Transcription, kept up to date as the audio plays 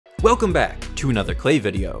Welcome back to another clay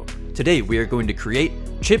video. Today we are going to create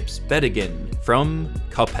Chips Bettigan from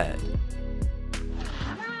Cuphead.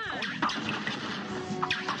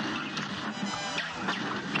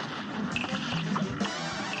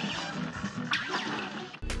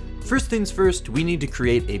 First things first, we need to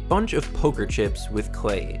create a bunch of poker chips with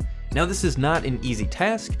clay. Now this is not an easy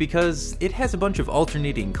task because it has a bunch of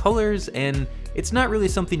alternating colors and it's not really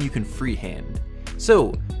something you can freehand.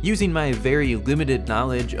 So, using my very limited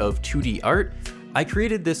knowledge of 2D art, I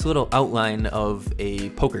created this little outline of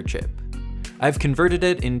a poker chip. I've converted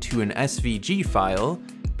it into an SVG file,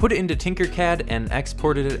 put it into Tinkercad and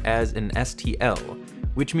exported it as an STL,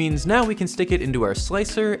 which means now we can stick it into our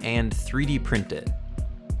slicer and 3D print it.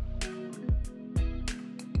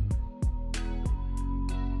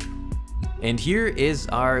 And here is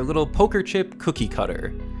our little poker chip cookie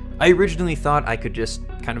cutter. I originally thought I could just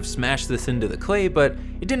kind of smash this into the clay, but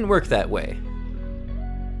it didn't work that way.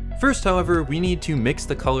 First, however, we need to mix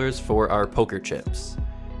the colors for our poker chips.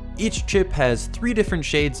 Each chip has 3 different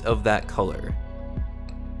shades of that color.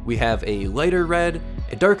 We have a lighter red,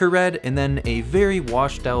 a darker red, and then a very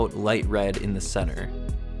washed out light red in the center.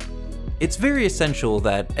 It's very essential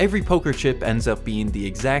that every poker chip ends up being the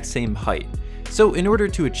exact same height. So in order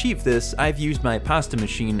to achieve this, I've used my pasta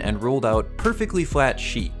machine and rolled out perfectly flat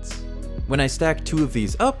sheets. When I stack 2 of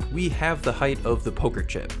these up, we have the height of the poker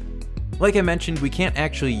chip. Like I mentioned, we can't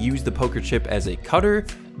actually use the poker chip as a cutter,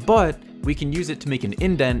 but we can use it to make an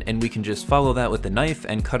indent and we can just follow that with a knife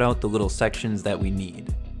and cut out the little sections that we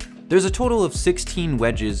need. There's a total of 16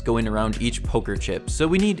 wedges going around each poker chip, so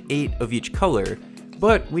we need 8 of each color,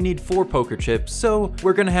 but we need 4 poker chips, so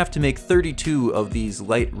we're gonna have to make 32 of these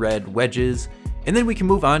light red wedges, and then we can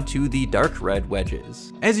move on to the dark red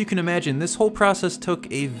wedges. As you can imagine, this whole process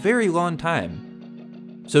took a very long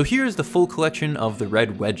time. So here's the full collection of the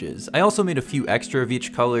red wedges. I also made a few extra of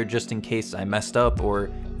each color just in case I messed up or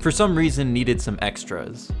for some reason needed some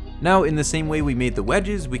extras. Now in the same way we made the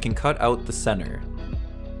wedges, we can cut out the center.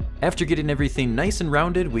 After getting everything nice and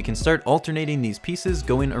rounded, we can start alternating these pieces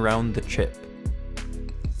going around the chip.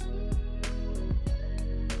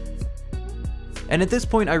 And at this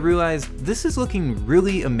point I realized this is looking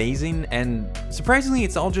really amazing and surprisingly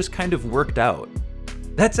it's all just kind of worked out.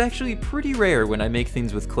 That's actually pretty rare when I make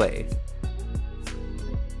things with clay.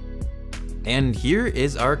 And here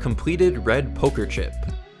is our completed red poker chip.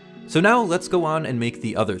 So now let's go on and make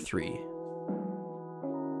the other 3.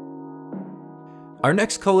 Our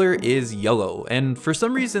next color is yellow, and for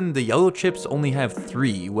some reason the yellow chips only have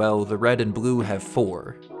 3 while the red and blue have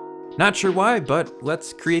 4. Not sure why, but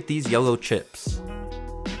let's create these yellow chips.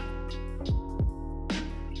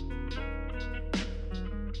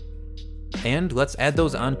 And let's add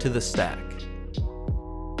those onto the stack.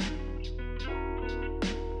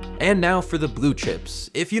 And now for the blue chips.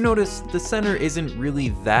 If you notice, the center isn't really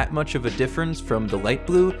that much of a difference from the light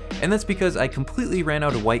blue, and that's because I completely ran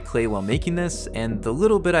out of white clay while making this, and the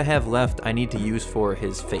little bit I have left I need to use for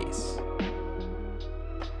his face.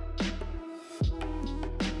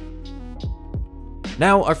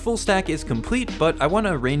 Now our full stack is complete, but I want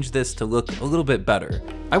to arrange this to look a little bit better.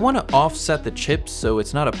 I want to offset the chips so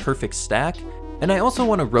it's not a perfect stack, and I also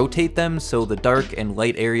want to rotate them so the dark and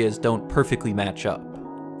light areas don't perfectly match up.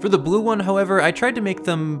 For the blue one, however, I tried to make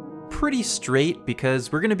them pretty straight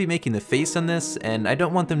because we're going to be making the face on this, and I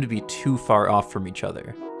don't want them to be too far off from each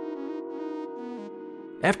other.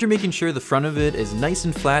 After making sure the front of it is nice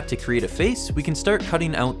and flat to create a face, we can start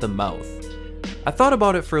cutting out the mouth. I thought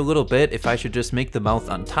about it for a little bit if I should just make the mouth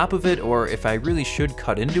on top of it or if I really should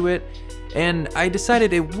cut into it, and I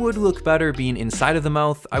decided it would look better being inside of the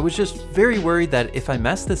mouth. I was just very worried that if I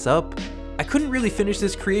messed this up, I couldn't really finish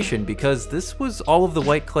this creation because this was all of the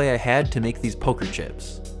white clay I had to make these poker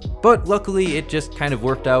chips. But luckily it just kind of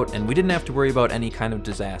worked out and we didn't have to worry about any kind of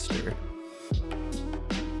disaster.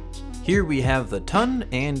 Here we have the tongue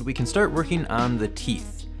and we can start working on the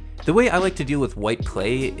teeth. The way I like to deal with white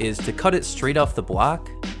clay is to cut it straight off the block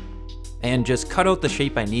and just cut out the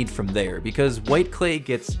shape I need from there because white clay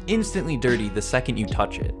gets instantly dirty the second you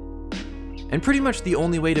touch it. And pretty much the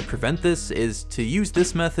only way to prevent this is to use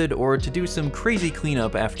this method or to do some crazy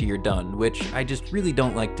cleanup after you're done, which I just really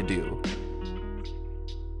don't like to do.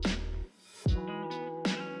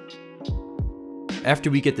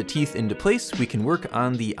 After we get the teeth into place, we can work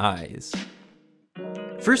on the eyes.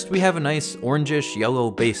 First, we have a nice orangish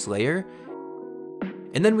yellow base layer,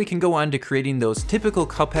 and then we can go on to creating those typical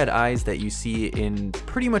Cuphead eyes that you see in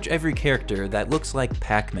pretty much every character that looks like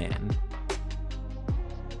Pac-Man.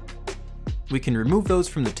 We can remove those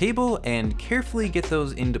from the table and carefully get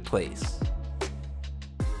those into place.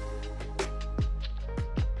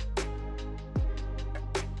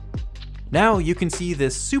 Now you can see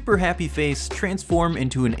this super happy face transform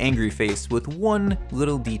into an angry face with one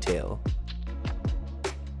little detail.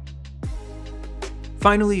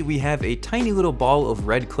 Finally, we have a tiny little ball of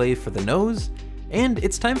red clay for the nose, and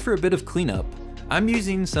it's time for a bit of cleanup. I'm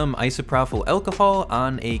using some isopropyl alcohol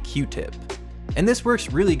on a Q-tip. And this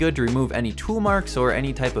works really good to remove any tool marks or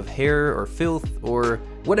any type of hair or filth or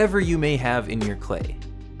whatever you may have in your clay.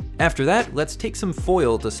 After that, let's take some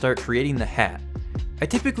foil to start creating the hat. I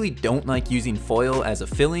typically don't like using foil as a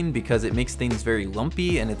filling because it makes things very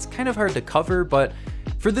lumpy and it's kind of hard to cover, but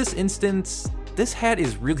for this instance, this hat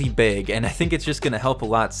is really big and I think it's just going to help a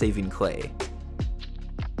lot saving clay.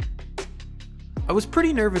 I was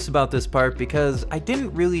pretty nervous about this part because I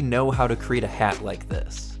didn't really know how to create a hat like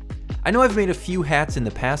this. I know I've made a few hats in the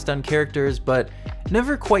past on characters, but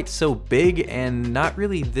never quite so big and not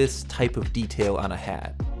really this type of detail on a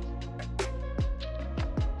hat.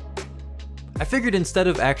 I figured instead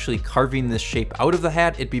of actually carving this shape out of the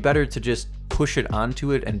hat, it'd be better to just push it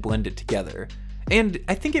onto it and blend it together. And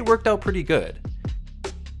I think it worked out pretty good.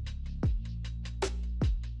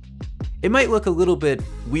 It might look a little bit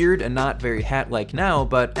weird and not very hat-like now,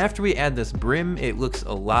 but after we add this brim, it looks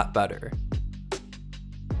a lot better.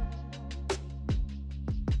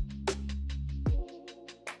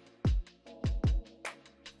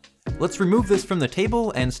 Let's remove this from the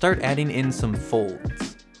table and start adding in some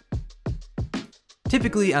folds.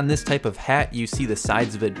 Typically on this type of hat, you see the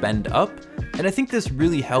sides of it bend up, and I think this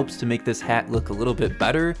really helps to make this hat look a little bit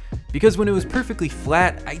better, because when it was perfectly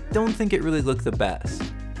flat, I don't think it really looked the best.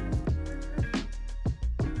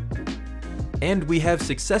 And we have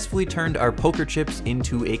successfully turned our poker chips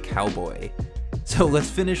into a cowboy. So let's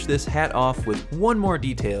finish this hat off with one more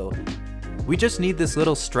detail. We just need this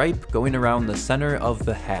little stripe going around the center of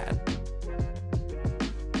the hat.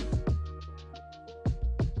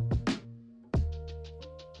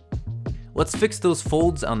 Let's fix those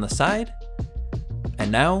folds on the side,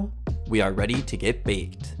 and now we are ready to get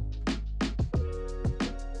baked.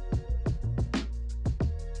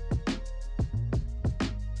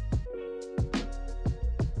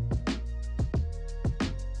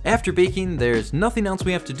 After baking, there's nothing else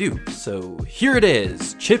we have to do, so here it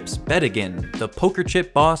is, Chips Bettigan, the poker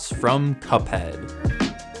chip boss from Cuphead.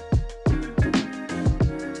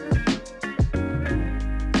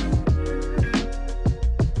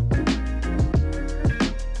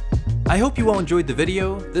 I hope you all enjoyed the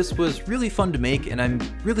video. This was really fun to make and I'm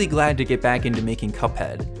really glad to get back into making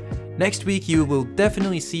Cuphead. Next week you will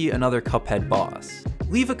definitely see another Cuphead boss.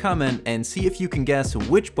 Leave a comment and see if you can guess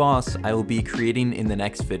which boss I will be creating in the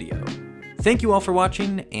next video. Thank you all for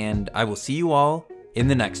watching and I will see you all in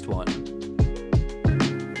the next one.